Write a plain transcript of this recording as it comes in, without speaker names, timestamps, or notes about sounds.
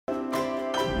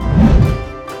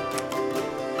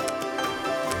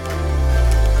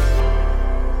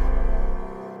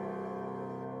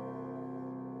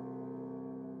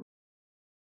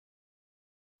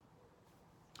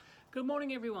Good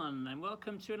morning, everyone, and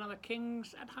welcome to another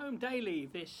Kings at Home Daily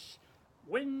this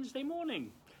Wednesday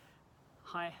morning.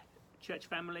 Hi, church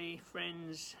family,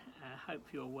 friends. Hope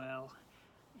you're well,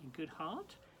 in good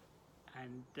heart,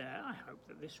 and I hope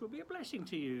that this will be a blessing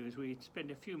to you as we spend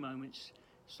a few moments,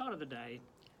 start of the day,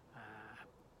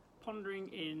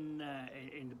 pondering in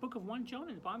the book of 1 John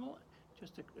in the Bible,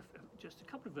 just a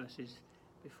couple of verses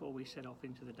before we set off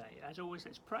into the day. As always,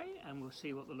 let's pray, and we'll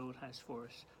see what the Lord has for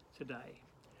us today.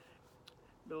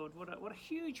 Lord, what a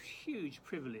huge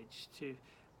privilege to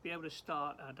be able to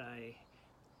start our day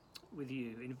with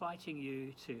you, inviting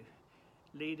you to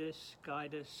lead us,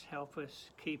 guide us, help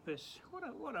us, keep us. What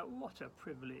a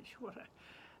privilege!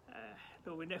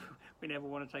 Lord, we never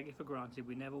want to take it for granted.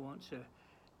 We never want to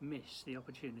miss the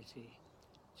opportunity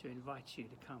to invite you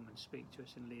to come and speak to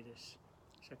us and lead us.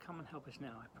 So come and help us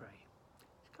now, I pray.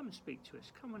 Come and speak to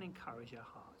us. Come and encourage our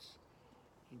hearts.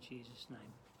 In Jesus'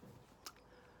 name.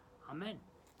 Amen.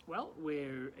 Well,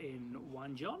 we're in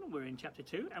 1 John, we're in chapter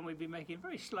 2, and we've been making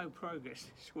very slow progress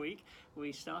this week.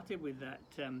 We started with that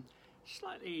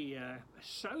slightly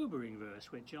sobering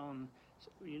verse where John,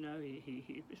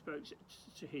 he spoke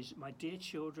to his, my dear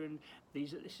children,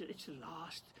 it's the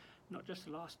last, not just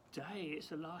the last day, it's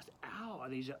the last hour.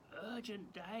 These are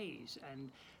urgent days,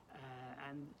 and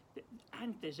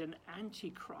there's an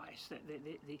antichrist,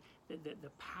 the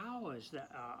powers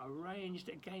that are arranged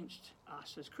against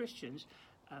us as Christians.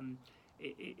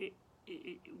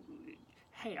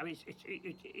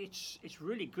 It's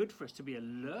really good for us to be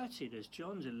alerted as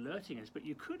John's alerting us, but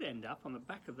you could end up on the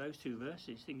back of those two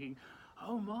verses thinking,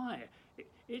 oh my,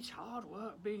 it's hard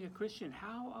work being a Christian.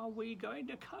 How are we going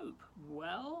to cope?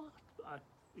 Well, I'm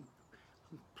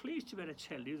pleased to be able to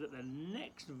tell you that the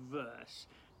next verse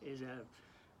is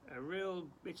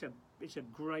it's a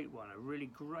great one, a really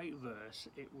great verse.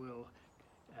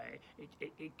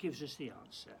 It gives us the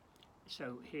answer.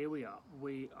 So here we are.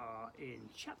 We are in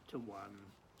chapter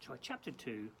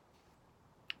 2,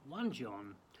 1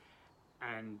 John,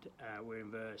 and we're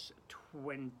in verse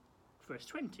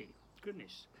 20.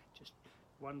 Goodness, just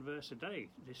one verse a day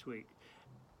this week.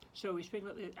 So we speak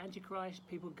about the Antichrist,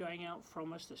 people going out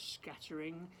from us, the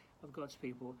scattering of God's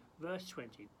people. Verse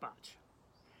 20, but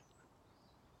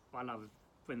I love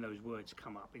when those words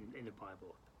come up in the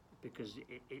Bible, because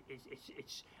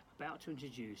it's about to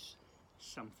introduce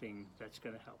something that's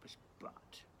going to help us.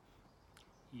 But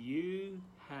you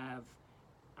have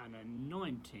an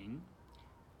anointing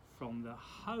from the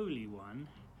Holy One,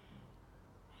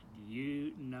 and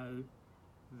you know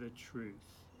the truth.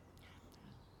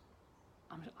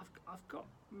 I've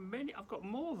got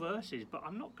more verses, but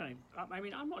I'm not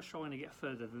sure I'm going to get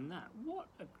further than that.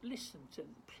 Listen to,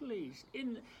 please,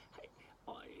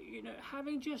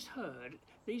 having just heard,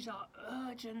 these are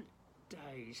urgent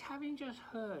days, having just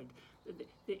heard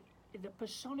the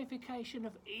personification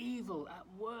of evil at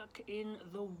work in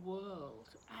the world,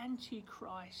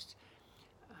 Antichrist,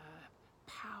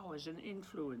 powers and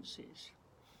influences.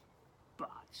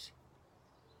 But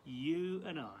you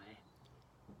and I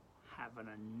have an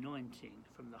anointing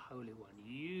from the Holy One.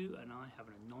 You and I have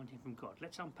an anointing from God.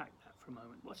 Let's unpack that for a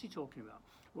moment. What's he talking about?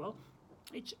 Well,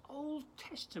 it's Old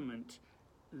Testament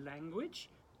language,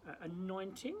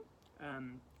 anointing.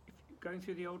 Going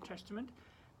through the Old Testament,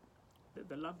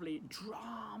 the lovely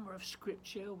drama of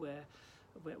Scripture where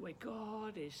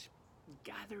God is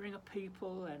gathering a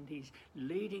people and he's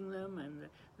leading them, and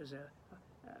there's a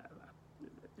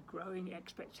growing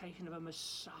expectation of a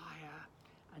Messiah,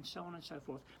 and so on and so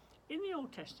forth. In the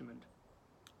Old Testament,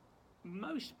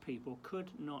 most people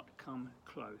could not come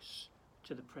close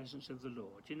to the presence of the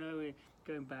Lord.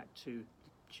 Going back to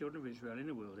the children of Israel in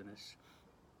the wilderness,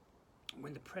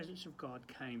 when the presence of God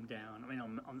came down,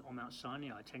 on Mount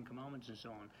Sinai, 10 Commandments and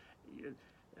so on,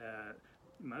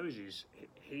 Moses,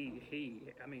 he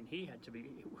had to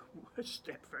be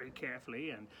stepped very carefully,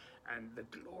 and the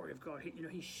glory of God,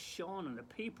 he shone, and the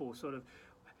people sort of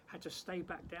had to stay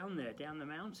back down the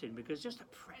mountain, because just the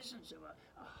presence of a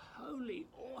holy,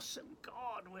 awesome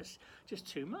God was just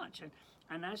too much.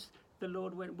 And as the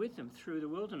Lord went with them through the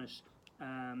wilderness,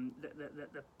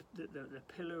 the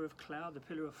pillar of cloud, the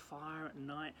pillar of fire at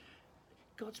night,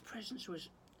 God's presence was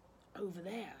over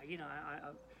there.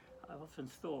 I've often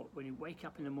thought, when you wake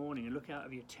up in the morning and look out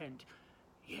of your tent,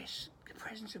 yes, the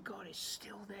presence of God is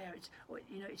still there. It's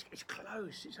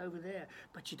close, it's over there,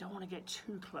 but you don't want to get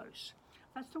too close.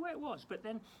 That's the way it was. But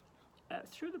then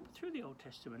through the Old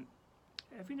Testament,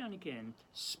 every now and again,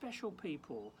 special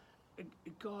people,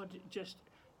 God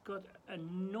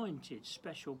anointed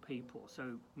special people.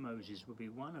 So Moses would be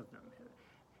one of them.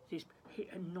 He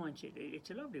anointed.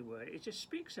 It's a lovely word. It just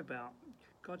speaks about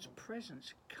God's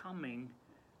presence coming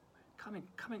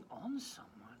coming on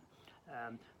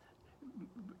someone.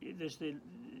 There's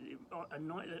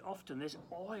often there's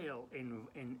oil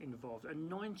involved,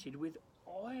 anointed with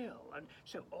oil, and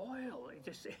so oil.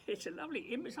 It's a lovely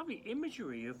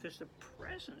imagery of just the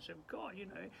presence of God.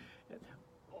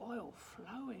 Oil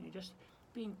flowing, just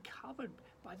being covered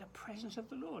by the presence of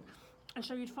the Lord. And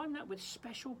so you'd find that with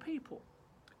special people.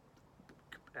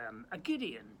 A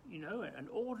Gideon, an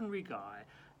ordinary guy,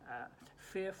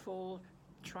 fearful,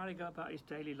 trying to go about his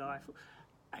daily life,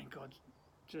 and God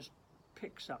just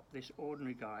picks up this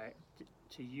ordinary guy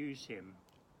to use him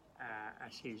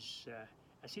as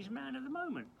his man of the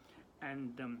moment.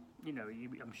 And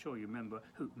I'm sure you remember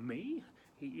me.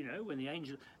 When the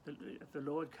angel, the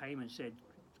Lord came and said,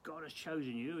 "God has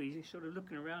chosen you," he's sort of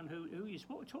looking around who he's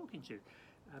talking to.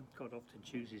 God often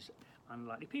chooses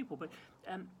unlikely people, but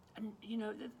an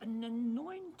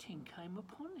anointing came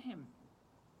upon him.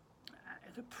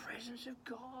 The presence of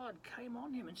God came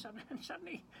on him, and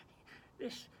suddenly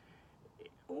this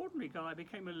ordinary guy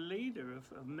became a leader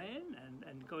of men,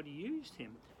 and God used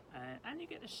him. And you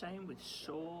get the same with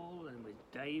Saul and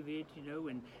with David,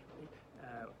 when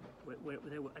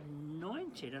they were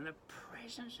anointed and the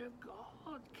presence of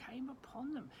God came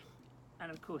upon them.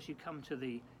 And of course you come to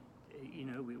we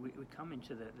come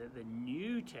into the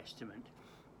New Testament,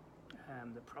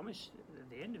 the promise at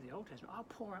the end of the Old Testament, "I'll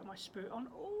pour out my Spirit on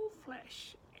all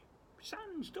flesh,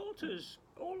 sons, daughters,"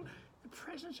 all the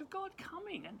presence of God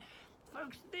coming. And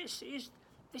folks, this is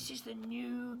the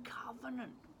new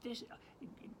covenant,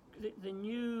 the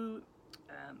new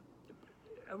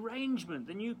arrangement,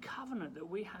 the new covenant that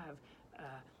we have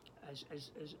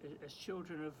as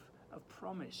children of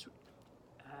promise,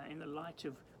 in the light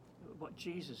of what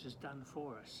Jesus has done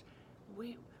for us.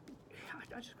 I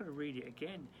just got to read it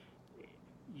again.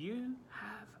 You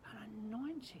have an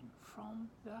anointing from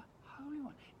the Holy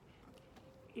One.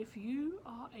 If you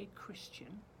are a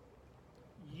Christian,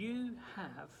 you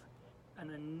have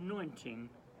an anointing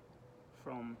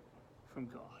from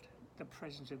God, the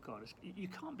presence of God. You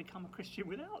can't become a Christian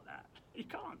without that. You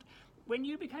can't. When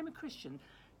you became a Christian,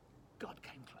 God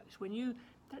came close.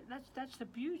 That's the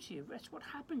beauty of that's what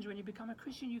happens when you become a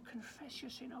Christian. You confess your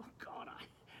sin. "Oh God,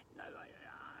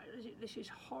 this is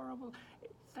horrible.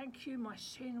 Thank you, my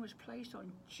sin was placed on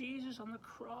Jesus on the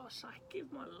cross. I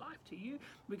give my life to you."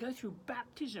 We go through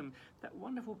baptism, that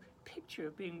wonderful picture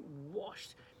of being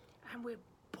washed, and we're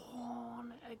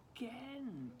born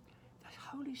again. The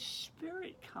Holy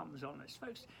Spirit comes on us,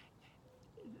 folks.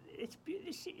 It's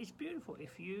beautiful.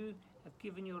 If you have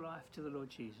given your life to the Lord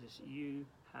Jesus, you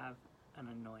have an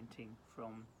anointing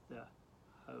from the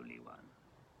Holy One.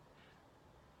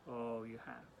 Oh, you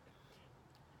have.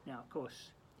 Now, of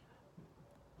course,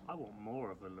 I want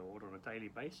more of the Lord on a daily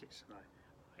basis, and I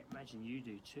imagine you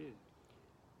do too.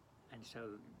 And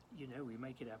so, we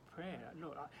make it our prayer.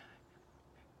 Lord,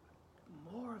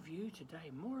 more of you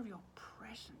today, more of your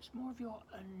presence, more of your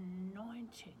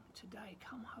anointing today.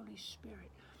 Come, Holy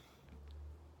Spirit.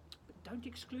 But don't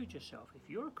exclude yourself. If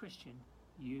you're a Christian,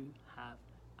 you have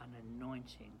an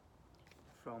anointing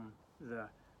from the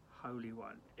Holy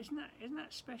One. Isn't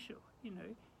that special?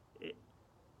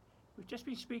 We've just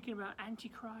been speaking about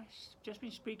Antichrist, just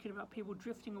been speaking about people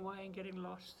drifting away and getting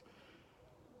lost.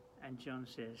 And John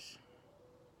says,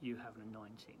 you have an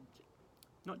anointing.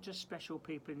 Not just special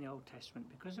people in the Old Testament.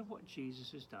 Because of what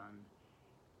Jesus has done,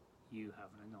 you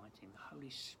have an anointing. The Holy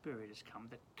Spirit has come.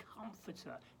 The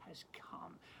Comforter has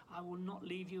come. I will not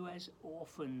leave you as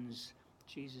orphans,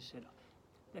 Jesus said.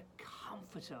 The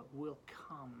Comforter will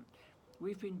come.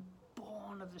 We've been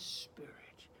born of the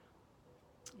Spirit.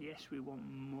 Yes, we want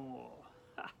more.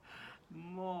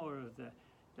 More of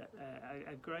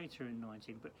a greater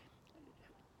anointing. But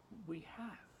we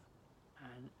have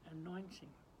an anointing.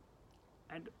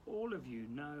 And all of you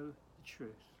know the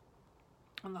truth.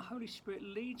 And the Holy Spirit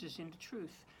leads us into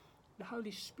truth. The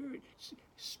Holy Spirit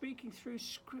speaking through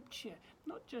Scripture,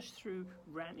 not just through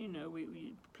rant.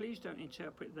 Please don't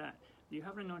interpret that. You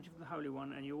have an anointing from the Holy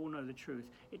One and you all know the truth.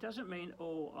 It doesn't mean,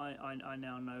 I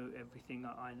now know everything.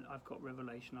 I've got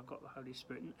revelation. I've got the Holy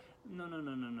Spirit. No.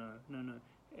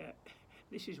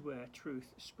 This is where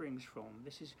truth springs from.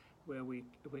 This is where we're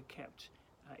kept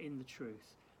in the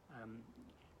truth.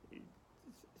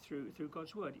 Through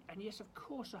God's word. And yes, of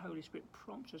course, the Holy Spirit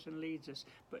prompts us and leads us,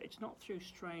 but it's not through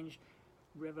strange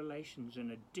revelations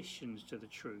and additions to the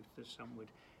truth, as some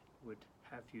would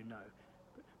have you know.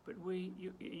 But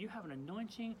you have an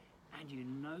anointing and you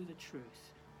know the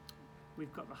truth.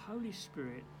 We've got the Holy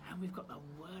Spirit and we've got the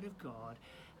Word of God,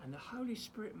 and the Holy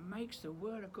Spirit makes the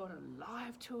Word of God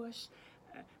alive to us,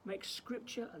 makes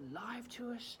Scripture alive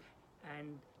to us,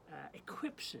 and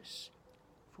equips us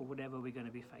for whatever we're going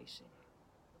to be facing.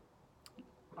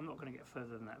 I'm not going to get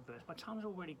further than that verse. My time's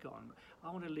already gone. But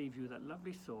I want to leave you with that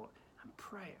lovely thought and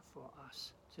pray it for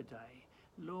us today.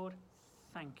 Lord,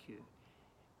 thank you.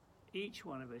 Each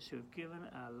one of us who have given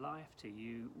our life to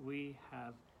you, we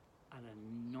have an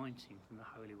anointing from the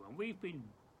Holy One. We've been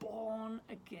born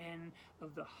again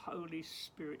of the Holy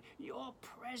Spirit. Your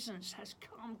presence has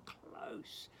come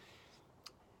close.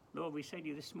 Lord, we say to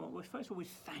you this morning, well, first of all, we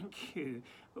thank you,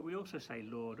 but we also say,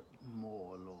 Lord,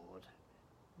 more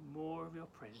of your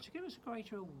presence. Give us a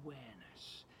greater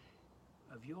awareness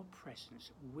of your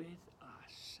presence with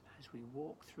us as we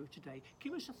walk through today.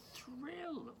 Give us a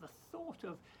thrill of the thought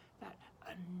of that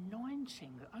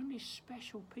anointing that only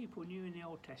special people knew in the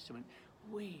Old Testament.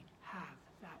 We have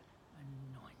that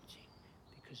anointing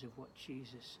because of what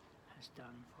Jesus has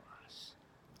done for us.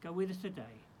 Go with us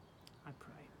today, I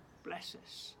pray. Bless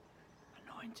us.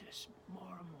 Anoint us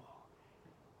more and more.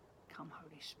 Come,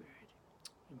 Holy Spirit,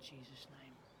 in Jesus'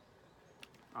 name.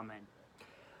 Amen.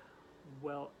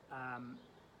 Well,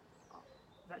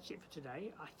 that's it for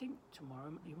today. I think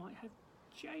tomorrow you might have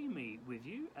Jamie with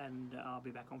you, and I'll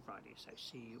be back on Friday. So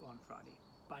see you on Friday.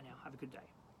 Bye now. Have a good day.